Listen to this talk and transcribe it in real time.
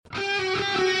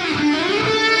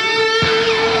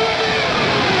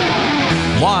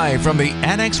Live from the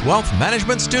Annex Wealth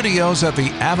Management Studios at the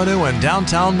Avenue in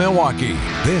downtown Milwaukee,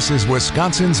 this is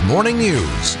Wisconsin's Morning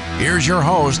News. Here's your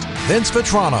host, Vince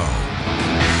Vitrano.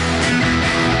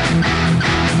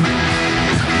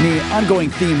 The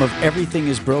ongoing theme of everything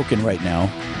is broken right now.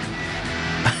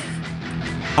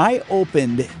 I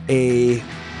opened I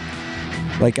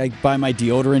buy my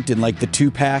deodorant in like the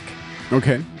 2-pack.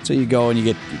 Okay. So you go and you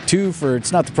get 2 for,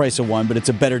 it's not the price of 1, but it's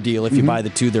a better deal if you buy the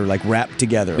 2. They're like wrapped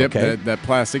together, Yep, okay? that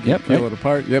plastic, you peel it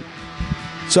apart, yep.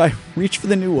 So I reach for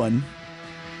the new one,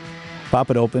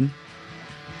 pop it open.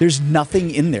 There's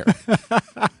nothing in there.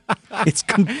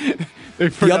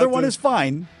 The other one is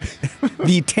fine.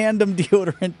 The tandem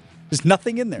deodorant, there's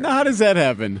nothing in there. Now, how does that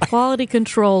happen? Quality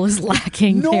control is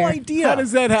lacking No there. idea. How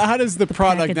does the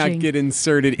product packaging. not get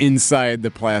inserted inside the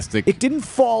plastic? It didn't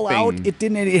fall out.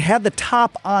 It had the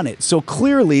top on it. So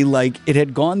clearly, like, it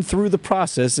had gone through the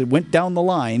process. It went down the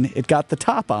line. It got the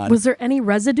top on. Was there any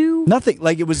residue? Nothing.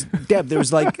 Like, it was, Deb, there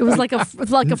was like... It was like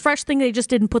a fresh thing. They just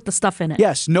didn't put the stuff in it.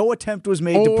 Yes, no attempt was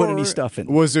made to put any stuff in.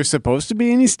 Was there supposed to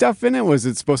be any stuff in it? Was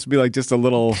it supposed to be like just a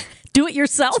little... Do it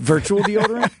yourself. Virtual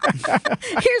deodorant?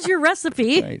 Here's your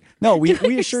recipe. Right. No, we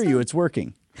assure you it's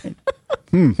working.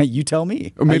 You tell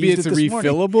me. Or maybe it's a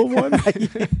refillable one?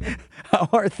 How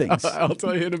are things? I'll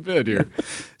tell you in a bit here.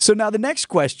 So now the next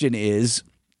question is,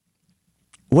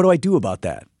 what do I do about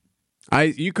that?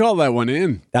 You call that one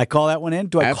in. I call that one in?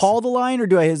 Do I call the line or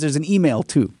there's an email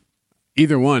too?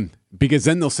 Either one. Because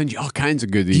then they'll send you all kinds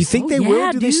of goodies. Do you think they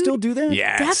will? Do they still do that?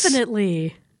 Yes.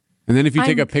 Definitely. And then if you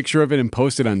take a picture of it and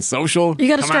post it on social, you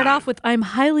got to start off with, I'm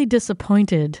highly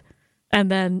disappointed. And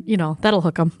then, that'll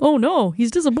hook them. Oh, no,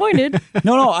 he's disappointed.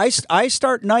 No, I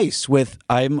start nice with,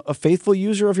 I'm a faithful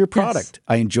user of your product. Yes.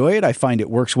 I enjoy it. I find it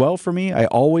works well for me. I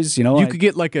always, You could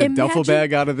get like a duffel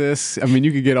bag out of this. I mean,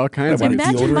 you could get all kinds of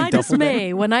Imagine my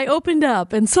dismay when I opened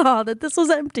up and saw that this was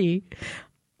empty.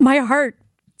 My heart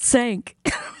sank.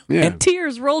 Yeah. And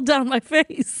tears rolled down my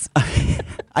face.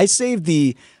 I saved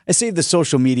the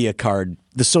social media card,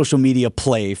 the social media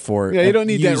play for you don't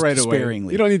need that right sparingly.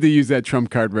 away. You don't need to use that trump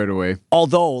card right away.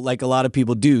 Although, like a lot of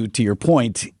people do, to your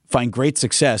point, find great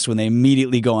success when they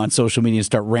immediately go on social media and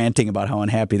start ranting about how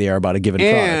unhappy they are about a given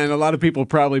product. And a lot of people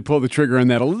probably pull the trigger on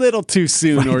that a little too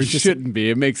soon, or shouldn't be.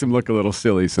 It makes them look a little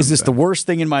silly sometimes. Is this the worst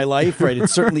thing in my life? Right, it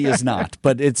certainly is not.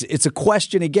 But it's a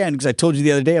question again, because I told you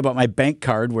the other day about my bank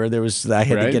card where I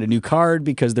had to get a new card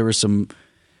because there was some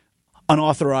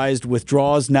unauthorized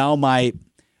withdrawals. Now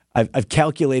I've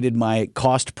calculated my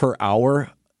cost per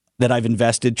hour that I've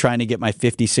invested trying to get my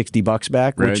 $50-$60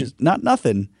 back, which is not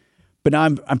nothing. But now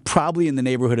I'm probably in the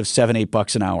neighborhood of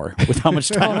 $7-8 an hour with how much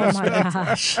time I spent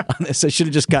on this. I should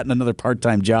have just gotten another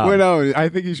part-time job. Well, no, I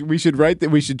think we should write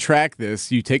that. We should track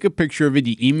this. You take a picture of it,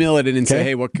 you email it in, and say,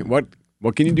 "Hey, what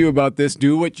can you do about this?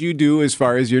 Do what you do as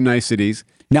far as your niceties."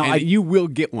 Now you will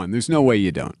get one. There's no way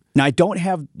you don't. Now I don't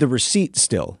have the receipt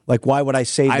still. Like, why would I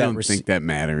save that receipt? I don't think that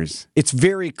matters. It's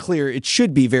very clear. It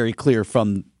should be very clear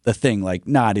from the thing. Like,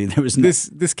 dude, there was no.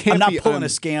 This can't. I'm not pulling a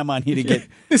scam on you to get.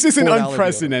 This isn't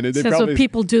unprecedented. That's what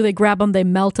people do. They grab them, they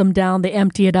melt them down, they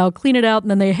empty it out, clean it out,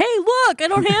 and then hey, look, I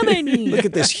don't have any. Look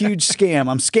at this huge scam.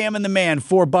 I'm scamming the man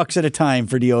 $4 at a time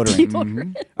for deodorant.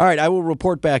 Mm-hmm. All right, I will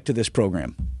report back to this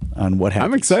program on what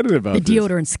happened. I'm excited about the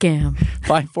deodorant scam.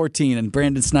 5:14, and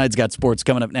Brandon Snide's got sports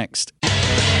coming up next.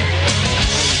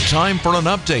 Time for an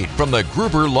update from the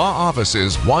Gruber Law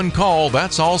Office's One Call,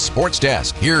 That's All Sports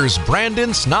Desk. Here's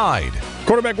Brandon Sneide.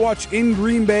 Quarterback watch in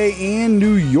Green Bay and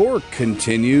New York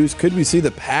continues. Could we see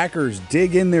the Packers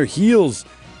dig in their heels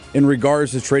in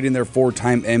regards to trading their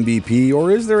 4-time MVP, or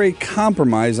is there a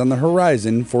compromise on the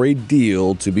horizon for a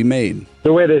deal to be made?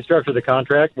 The way they structure the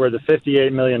contract, where the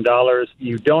 $58 million,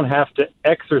 you don't have to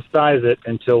exercise it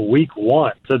until week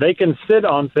 1. So they can sit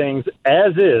on things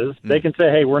as is. They can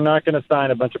say, hey, we're not going to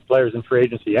sign a bunch of players in free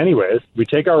agency anyways. We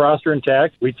take our roster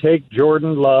intact. We take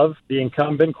Jordan Love, the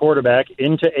incumbent quarterback,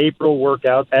 into April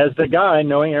workouts as the guy,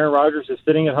 knowing Aaron Rodgers is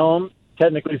sitting at home,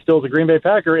 technically still the Green Bay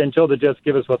Packer, until the Jets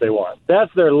give us what they want.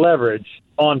 That's their leverage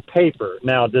on paper.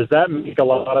 Now, does that make a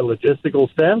lot of logistical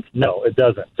sense? No, it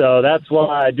doesn't. So that's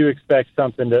why I do expect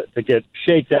something to get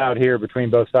shaked out here between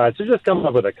both sides. So just come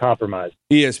up with a compromise.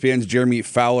 ESPN's Jeremy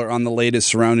Fowler on the latest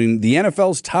surrounding the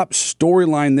NFL's top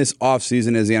storyline this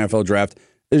offseason, as the NFL draft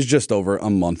is just over a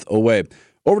month away.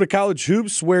 Over to college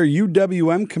hoops, where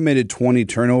UWM committed 20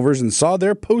 turnovers and saw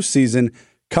their postseason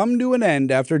come to an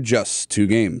end after just 2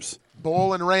 games.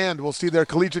 Bowl and Rand will see their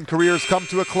collegiate careers come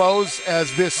to a close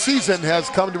as this season has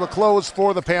come to a close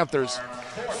for the Panthers.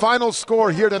 Final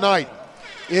score here tonight,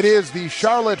 It is the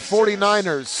Charlotte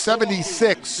 49ers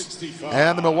 76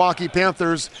 and the Milwaukee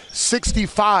Panthers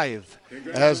 65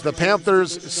 as the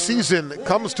Panthers' season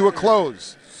comes to a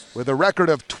close with a record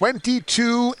of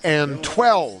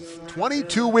 22-12.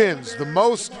 22 wins, the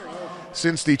most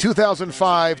since the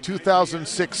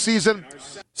 2005-2006 season.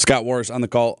 Scott Warris on the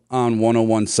call on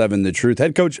 101.7 The Truth.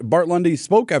 Head coach Bart Lundy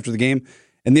spoke after the game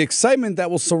and the excitement that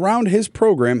will surround his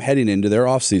program heading into their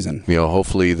offseason.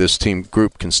 Hopefully this team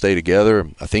group can stay together.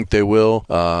 I think they will.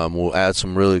 We'll add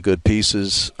some really good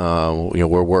pieces.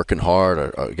 We're working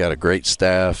hard. I got a great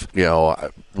staff.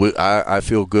 I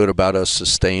feel good about us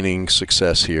sustaining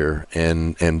success here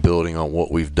and building on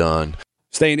what we've done.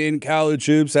 Staying in college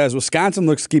hoops as Wisconsin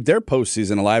looks to keep their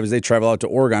postseason alive as they travel out to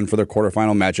Oregon for their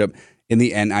quarterfinal matchup in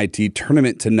the NIT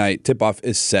tournament tonight. Tip-off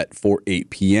is set for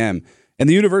 8 p.m. And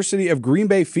the University of Green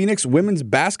Bay Phoenix women's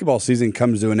basketball season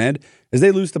comes to an end as they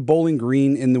lose to Bowling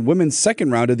Green in the women's second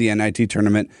round of the NIT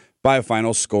tournament by a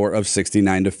final score of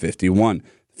 69-51.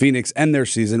 Phoenix end their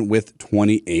season with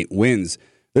 28 wins.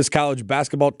 This college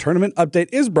basketball tournament update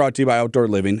is brought to you by Outdoor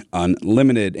Living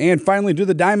Unlimited. And finally, to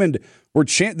the Diamond, where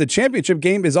the championship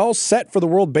game is all set for the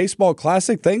World Baseball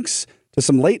Classic thanks to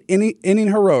some late inning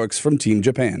heroics from Team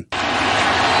Japan.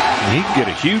 He can get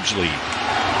a huge lead.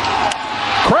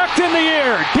 Cracked in the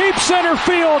air, deep center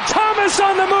field. Thomas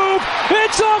on the move.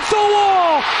 It's off the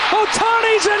wall.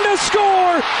 Ohtani's in to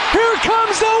score. Here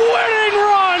comes the winning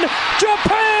run.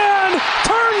 Japan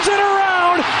turns it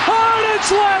around on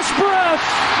its last breath.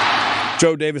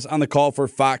 Joe Davis on the call for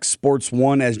Fox Sports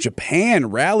 1 as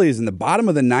Japan rallies in the bottom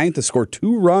of the ninth to score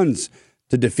 2 runs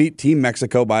to defeat Team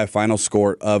Mexico by a final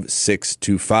score of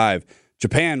 6-5.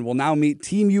 Japan will now meet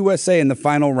Team USA in the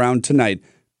final round tonight.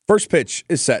 First pitch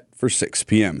is set for 6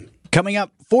 p.m. Coming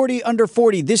up, 40 under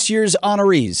 40, this year's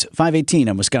honorees. 5:18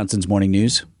 on Wisconsin's Morning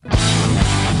News.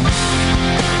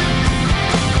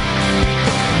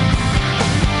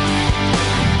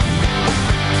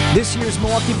 This year's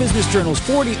Milwaukee Business Journal's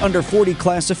 40 under 40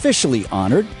 class officially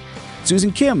honored.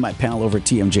 Susan Kim, my pal over at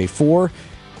TMJ4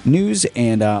 News,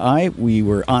 and we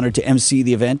were honored to MC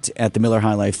the event at the Miller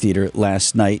High Life Theater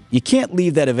last night. You can't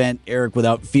leave that event, Eric,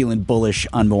 without feeling bullish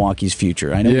on Milwaukee's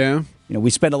future. I know. Yeah. We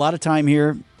spend a lot of time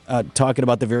here talking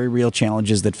about the very real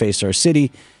challenges that face our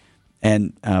city,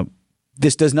 and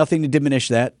this does nothing to diminish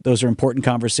that. Those are important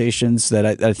conversations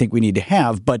that I think we need to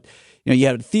have. But you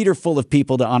have a theater full of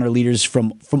people to honor leaders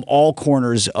from all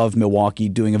corners of Milwaukee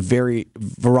doing a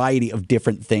variety of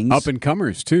different things. Up and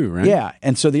comers too, right? Yeah,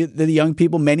 and so the young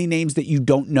people, many names that you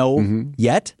don't know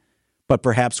yet, but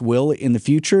perhaps will in the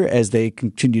future as they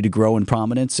continue to grow in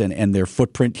prominence and their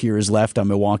footprint here is left on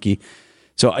Milwaukee.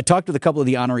 So I talked with a couple of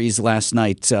the honorees last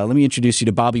night. Let me introduce you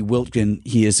to Bobby Wiltgen.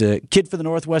 He is a kid from the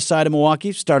northwest side of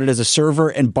Milwaukee, started as a server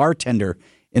and bartender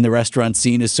in the restaurant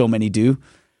scene, as so many do.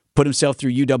 Put himself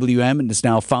through UWM and is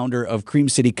now founder of Cream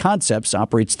City Concepts,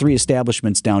 operates 3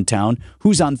 establishments downtown.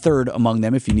 Who's on Third among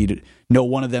them, if you need to know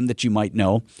one of them that you might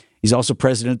know. He's also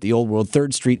president of the Old World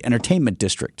 3rd Street Entertainment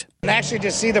District. And actually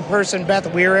to see the person, Beth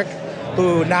Weirick,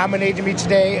 who nominated me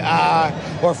today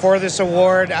or for this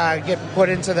award, get put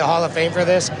into the Hall of Fame for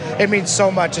this, it means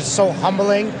so much. It's so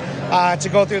humbling to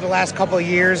go through the last couple of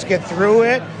years, get through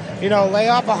it. Lay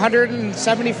off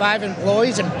 175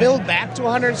 employees and build back to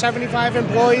 175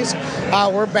 employees.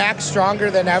 We're back stronger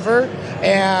than ever.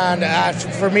 And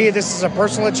for me, this is a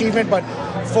personal achievement. But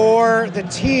for the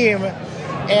team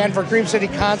and for Cream City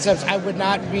Concepts, I would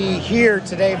not be here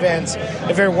today, Vince,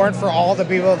 if it weren't for all the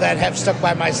people that have stuck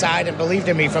by my side and believed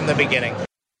in me from the beginning.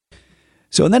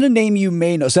 So, and then a name you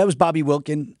may know. So that was Bobby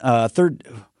Wiltgen, third.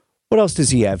 What else does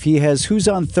he have? He has Who's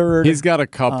on Third? He's got a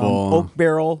couple. Oak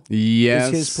Barrel. Yes.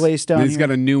 Is his place down here. He's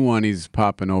got a new one he's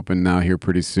popping open now here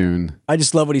pretty soon. I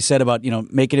just love what he said about,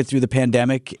 making it through the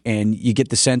pandemic, and you get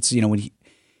the sense, when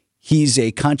he's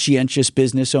a conscientious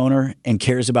business owner and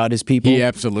cares about his people. He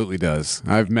absolutely does.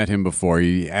 I've met him before.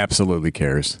 He absolutely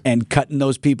cares. And cutting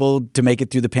those people to make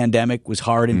it through the pandemic was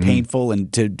hard and painful, and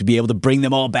to be able to bring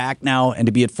them all back now and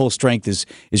to be at full strength is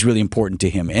really important to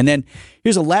him. And then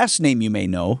here's a last name you may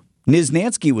know.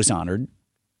 Niznansky was honored,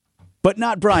 but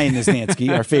not Brian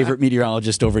Niznansky, our favorite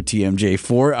meteorologist over at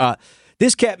TMJ4.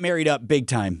 This cat married up big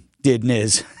time, did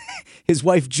Niz. His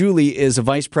wife, Julie, is a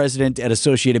vice president at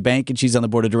Associated Bank, and she's on the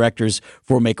board of directors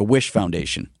for Make-A-Wish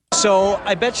Foundation. So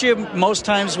I bet you most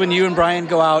times when you and Brian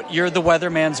go out, you're the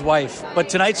weatherman's wife. But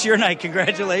tonight's your night.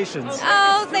 Congratulations.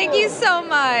 Oh, thank you so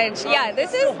much. Yeah,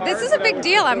 this is a big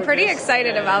deal. I'm pretty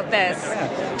excited about this.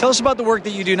 Tell us about the work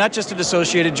that you do, not just at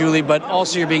Associated, Julie, but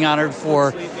also you're being honored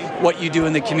for what you do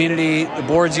in the community, the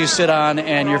boards you sit on,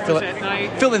 and your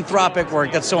philanthropic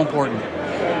work. That's so important.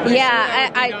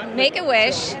 Yeah, I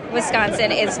Make-A-Wish,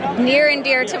 Wisconsin is near and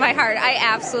dear to my heart. I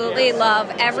absolutely love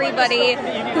everybody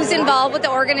who's involved with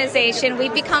the organization.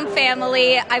 We've become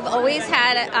family. I've always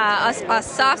had a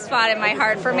soft spot in my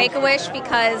heart for Make-A-Wish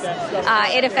because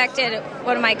it affected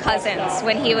one of my cousins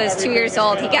when he was 2 years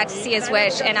old. He got to see his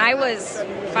wish, and I was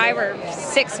 5 or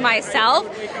 6 myself.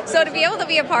 So to be able to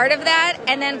be a part of that,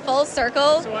 and then full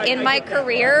circle in my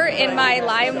career, in my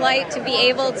limelight, to be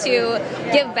able to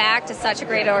give back to such a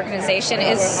great organization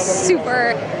is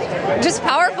super just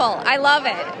powerful. I love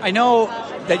it. I know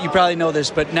that you probably know this,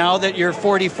 but now that you're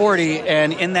 40-40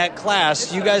 and in that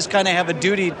class, you guys kind of have a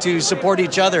duty to support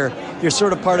each other. You're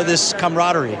sort of part of this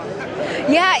camaraderie.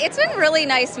 Yeah, it's been really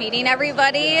nice meeting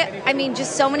everybody. I mean,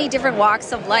 just so many different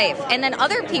walks of life. And then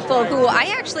other people who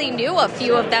I actually knew a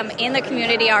few of them in the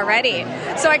community already.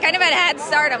 So I kind of had a head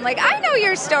start. I'm like, I know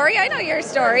your story.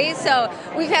 So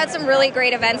we've had some really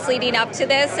great events leading up to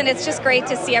this, and it's just great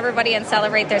to see everybody and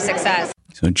celebrate their success.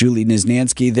 So Julie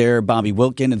Niznansky there, Bobby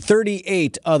Wilkin, and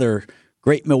 38 other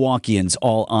great Milwaukeeans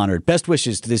all honored. Best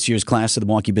wishes to this year's class of the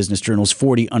Milwaukee Business Journal's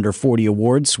 40 Under 40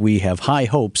 Awards. We have high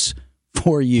hopes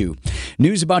for you.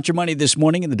 News about your money this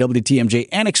morning in the WTMJ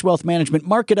Annex Wealth Management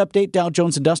Market Update. Dow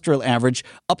Jones Industrial Average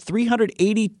up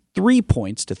 383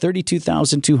 points to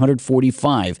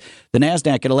 32,245. The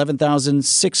NASDAQ at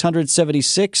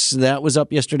 11,676. That was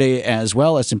up yesterday as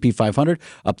well. S&P 500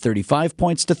 up 35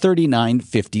 points to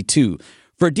 3952.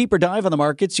 For a deeper dive on the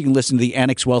markets, you can listen to the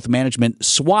Annex Wealth Management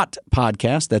SWOT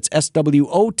podcast. That's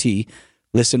SWOT.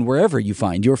 Listen wherever you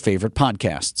find your favorite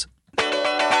podcasts.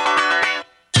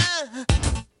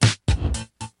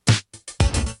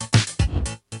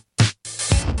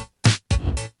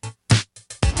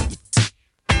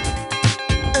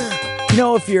 You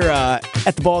know, if you're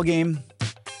at the ball game,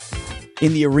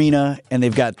 in the arena, and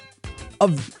they've got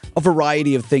a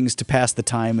variety of things to pass the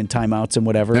time and timeouts and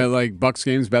whatever. Yeah, like Bucks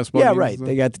games, basketball games? Yeah, right.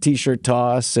 They got the T-shirt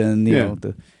toss and, you know,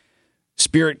 the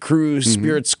Spirit Cruise,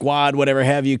 Spirit Squad, whatever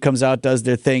have you, comes out, does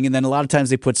their thing. And then a lot of times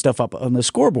they put stuff up on the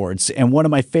scoreboards. And one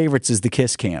of my favorites is the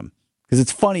kiss cam because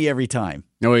it's funny every time.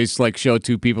 Always like show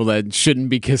two people that shouldn't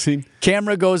be kissing.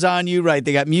 Camera goes on you, right.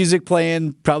 They got music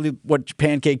playing, probably what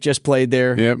Pancake just played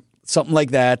there. Yep. Something like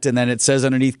that, and then it says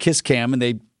underneath kiss cam, and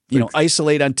they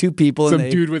isolate on two people. Some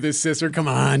dude with his sister, come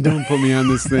on, don't put me on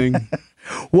this thing.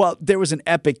 Well, there was an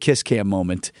epic kiss cam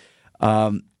moment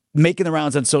making the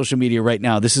rounds on social media right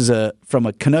now. This is from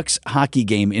a Canucks hockey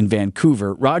game in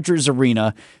Vancouver, Rogers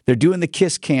Arena. They're doing the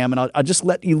kiss cam, and I'll just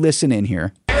let you listen in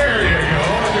here. There you go.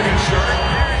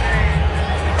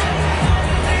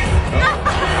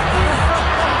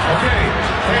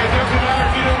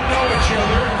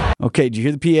 Okay, did you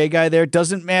hear the PA guy there?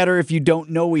 Doesn't matter if you don't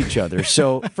know each other.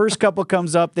 So first couple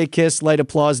comes up, they kiss, light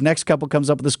applause. Next couple comes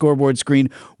up with the scoreboard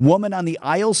screen. Woman on the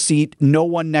aisle seat, no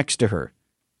one next to her.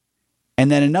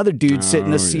 And then another dude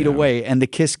sitting a seat away, and the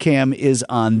kiss cam is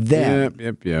on them.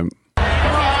 Yep. Come on,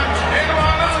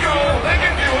 let's go. They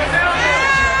can do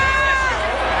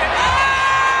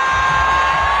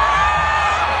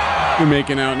it. They're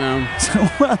making out now.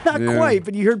 Well, not quite,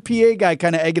 but you heard PA guy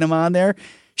kind of egging him on there.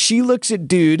 She looks at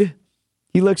dude.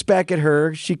 He looks back at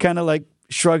her. She kind of like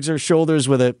shrugs her shoulders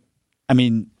with a, I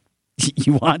mean,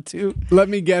 you want to? Let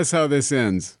me guess how this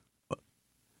ends.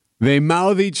 They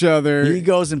mouth each other. He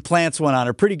goes and plants one on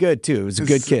her. Pretty good, too. It was a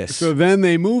good kiss. So then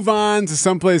they move on to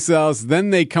someplace else. Then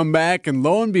they come back, and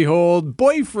lo and behold,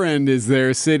 boyfriend is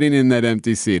there sitting in that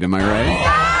empty seat. Am I right?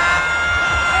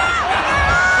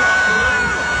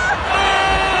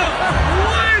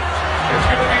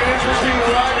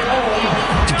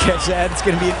 Catch that. It's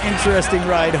going to be an interesting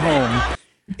ride home.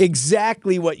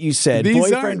 Exactly what you said.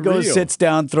 These boyfriend goes, real. sits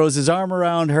down, throws his arm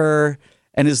around her,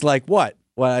 and is like, what?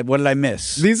 What did I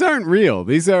miss? These aren't real.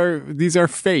 These are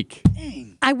fake.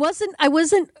 I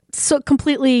wasn't so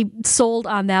completely sold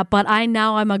on that, but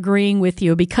I'm agreeing with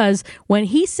you because when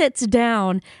he sits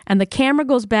down and the camera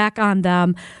goes back on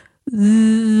them,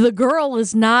 the girl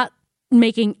is not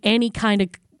making any kind of,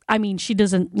 she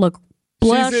doesn't look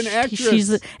blush. She's an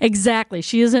actress. Exactly.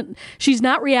 She's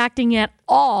not reacting at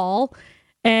all.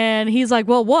 And he's like,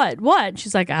 well, what?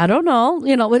 She's like, I don't know.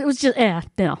 It was just,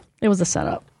 no, it was a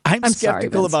setup. I'm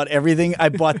skeptical about everything. I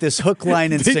bought this hook,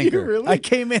 line, and sinker. You really? I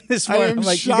came in this morning. I'm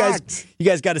like, shocked. you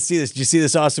guys got to see this. Did you see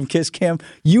this awesome kiss cam?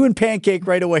 You and Pancake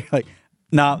right away. Like,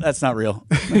 no, that's not real.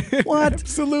 What?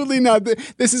 Absolutely not.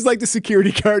 This is like the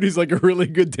security guard who's like a really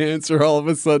good dancer. All of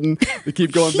a sudden, they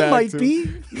keep going back. Might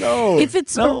be. No. If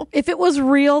it was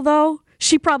real though,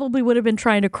 she probably would have been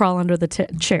trying to crawl under the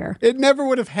chair. It never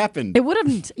would have happened. It would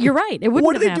have. You're right. It wouldn't.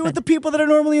 What do they do with the people that are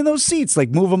normally in those seats? Like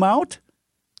move them out?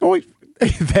 Oh,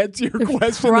 That's your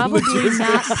question. Probably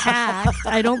not packed.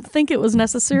 I don't think it was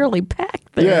necessarily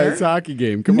packed there. Yeah, it's a hockey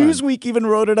game. Come on. Newsweek even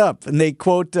wrote it up, and they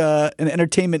quote an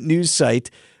entertainment news site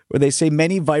where they say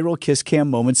many viral kiss cam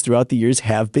moments throughout the years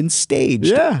have been staged.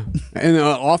 Yeah, and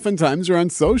oftentimes they're on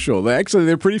social.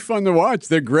 They're pretty fun to watch.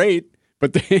 They're great,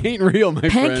 but they ain't real, my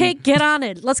friend. Pancake, get on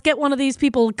it. Let's get one of these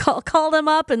people, call them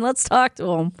up, and let's talk to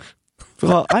them.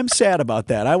 Well, I'm sad about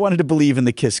that. I wanted to believe in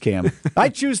the kiss cam. I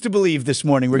choose to believe this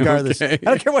morning, regardless. Okay. I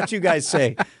don't care what you guys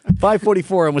say.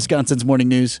 5:44 on Wisconsin's Morning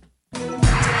News.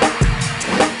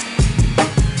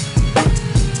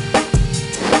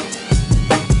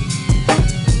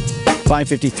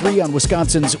 5:53 on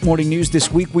Wisconsin's Morning News.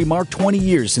 This week, we mark 20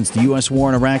 years since the U.S. war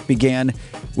in Iraq began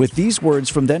with these words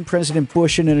from then President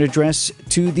Bush in an address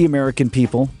to the American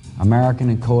people. American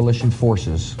and coalition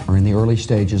forces are in the early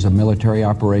stages of military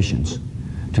operations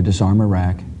to disarm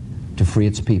Iraq, to free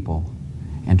its people,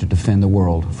 and to defend the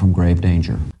world from grave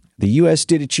danger. The U.S.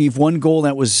 did achieve one goal,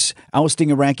 that was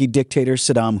ousting Iraqi dictator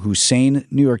Saddam Hussein.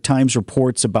 New York Times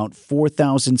reports about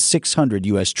 4,600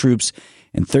 U.S. troops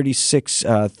and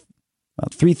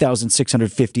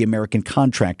 3,650 American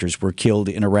contractors were killed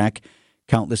in Iraq.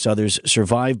 Countless others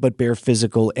survived but bear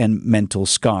physical and mental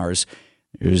scars.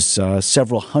 There's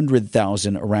several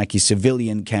 100,000 Iraqi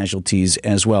civilian casualties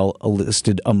as well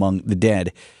listed among the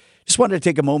dead. Just wanted to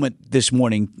take a moment this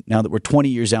morning, now that we're 20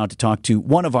 years out, to talk to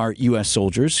one of our U.S.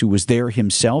 soldiers who was there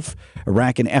himself,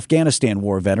 Iraq and Afghanistan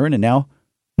war veteran, and now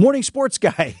morning sports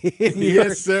guy.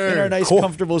 Yes, sir. In our nice,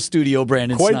 comfortable studio,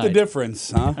 Brandon Quite Sneide. the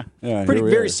difference, huh? Yeah,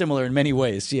 very similar in many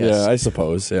ways, yes. Yeah, I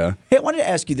suppose, yeah. Hey, I wanted to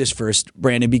ask you this first,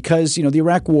 Brandon, because, the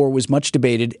Iraq war was much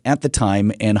debated at the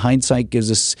time, and hindsight gives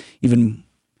us even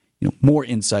more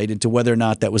insight into whether or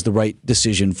not that was the right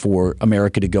decision for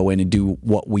America to go in and do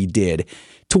what we did.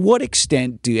 To what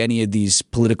extent do any of these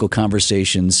political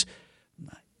conversations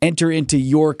enter into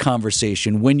your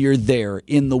conversation when you're there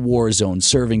in the war zone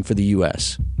serving for the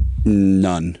U.S.?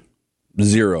 None.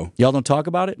 Zero. Y'all don't talk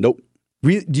about it? Nope.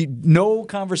 No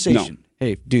conversation? No.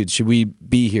 Hey, dude, should we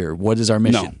be here? What is our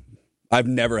mission? No. I've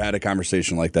never had a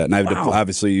conversation like that. And I've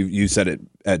obviously, you said it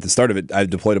at the start of it, I've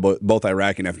deployed both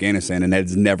Iraq and Afghanistan, and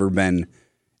it's never been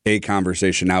a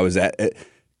conversation. Now,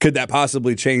 could that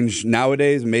possibly change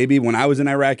nowadays? Maybe. When I was in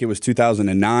Iraq, it was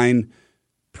 2009,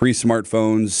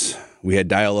 pre-smartphones. We had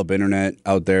dial-up internet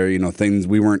out there, things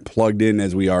we weren't plugged in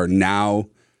as we are now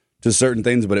to certain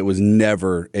things, but it was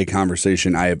never a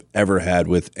conversation I have ever had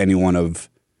with any one of,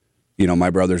 my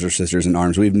brothers or sisters in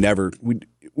arms. We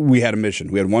had a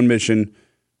mission. We had one mission.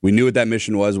 We knew what that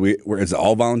mission was. It's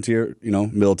all volunteer,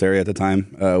 military at the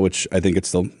time, which I think it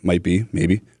still might be,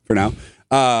 maybe for now.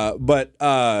 But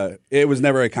it was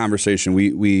never a conversation.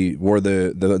 We wore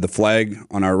the flag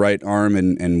on our right arm,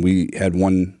 and we had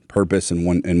one purpose and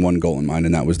one goal in mind,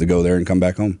 and that was to go there and come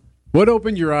back home. What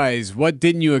opened your eyes? What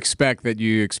didn't you expect that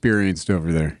you experienced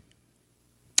over there?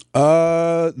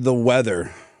 The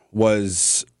weather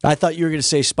was... I thought you were going to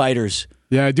say spiders.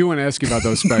 Yeah, I do want to ask you about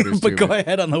those spiders, but too. Go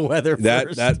ahead on the weather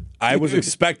first. I was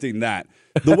expecting that.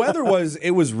 The weather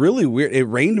was really weird. It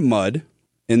rained mud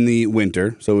in the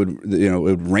winter, so it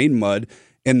would rain mud.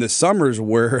 In the summers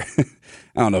where, I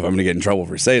don't know if I'm going to get in trouble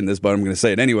for saying this, but I'm going to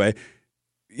say it anyway.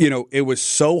 It was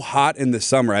so hot in the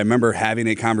summer. I remember having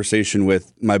a conversation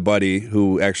with my buddy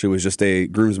who actually was just a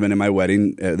groomsman in my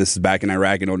wedding. This is back in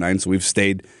Iraq in 2009, so we've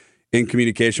stayed in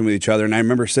communication with each other. And I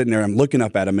remember sitting there, I'm looking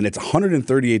up at him, and it's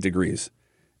 138 degrees.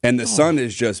 And the sun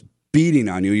is just beating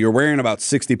on you. You're wearing about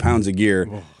 60 pounds of gear.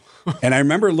 And I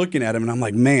remember looking at him, and I'm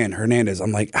like, man, Hernandez,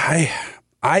 I'm like, I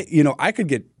could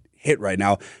get hit right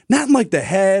now. Not in like the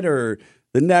head or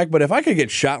the neck, but if I could get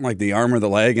shot in like the arm or the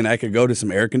leg and I could go to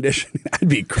some air conditioning, I'd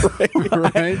be great.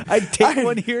 Right? I'd take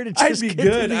one here to just get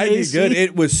good. I'd be good.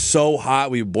 It was so hot.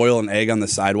 We boil an egg on the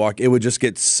sidewalk. It would just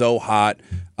get so hot.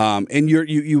 And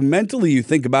you mentally, you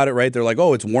think about it, right? They're like,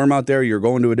 oh, it's warm out there. You're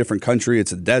going to a different country.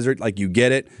 It's a desert. Like, you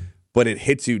get it, but it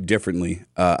hits you differently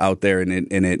out there, and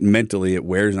it mentally, it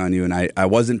wears on you. And I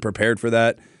wasn't prepared for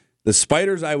that. The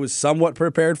spiders I was somewhat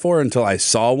prepared for until I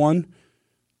saw one.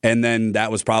 And then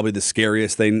that was probably the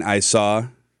scariest thing I saw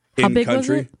in How big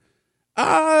country.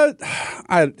 Was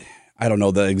it? I don't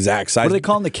know the exact size. What do they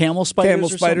call them? The camel spiders? Camel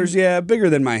spiders, yeah, bigger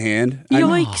than my hand.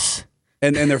 Yikes.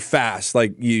 And they're fast.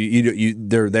 Like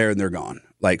they're there and they're gone.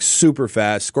 Like super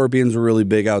fast. Scorpions are really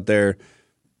big out there.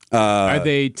 Are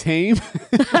they tame?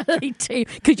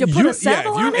 Could you put a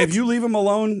saddle on it? If you leave them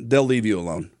alone, they'll leave you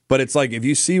alone. But it's like if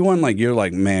you see one, like you're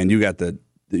like, man,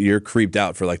 you're creeped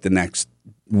out for like the next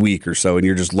week or so, and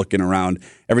you're just looking around.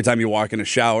 Every time you walk in a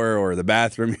shower or the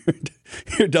bathroom,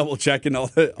 you're double checking all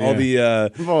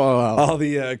the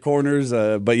corners.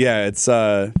 But yeah,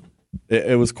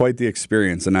 It was quite the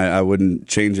experience, and I wouldn't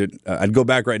change it. I'd go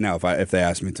back right now if they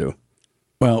asked me to.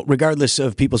 Well, regardless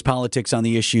of people's politics on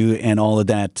the issue and all of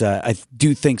that, I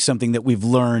do think something that we've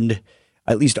learned,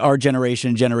 at least our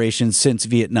generations since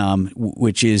Vietnam,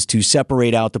 which is to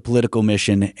separate out the political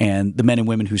mission and the men and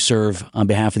women who serve on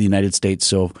behalf of the United States.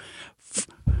 So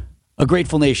a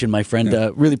grateful nation, my friend.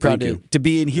 Yeah. Really proud to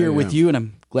be in here with you, and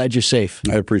I'm glad you're safe.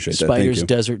 I appreciate that. Spiders, Thank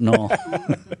you. desert, and all.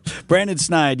 Brandon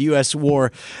Sneide, U.S.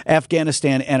 War,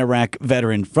 Afghanistan, and Iraq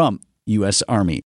veteran from U.S. Army.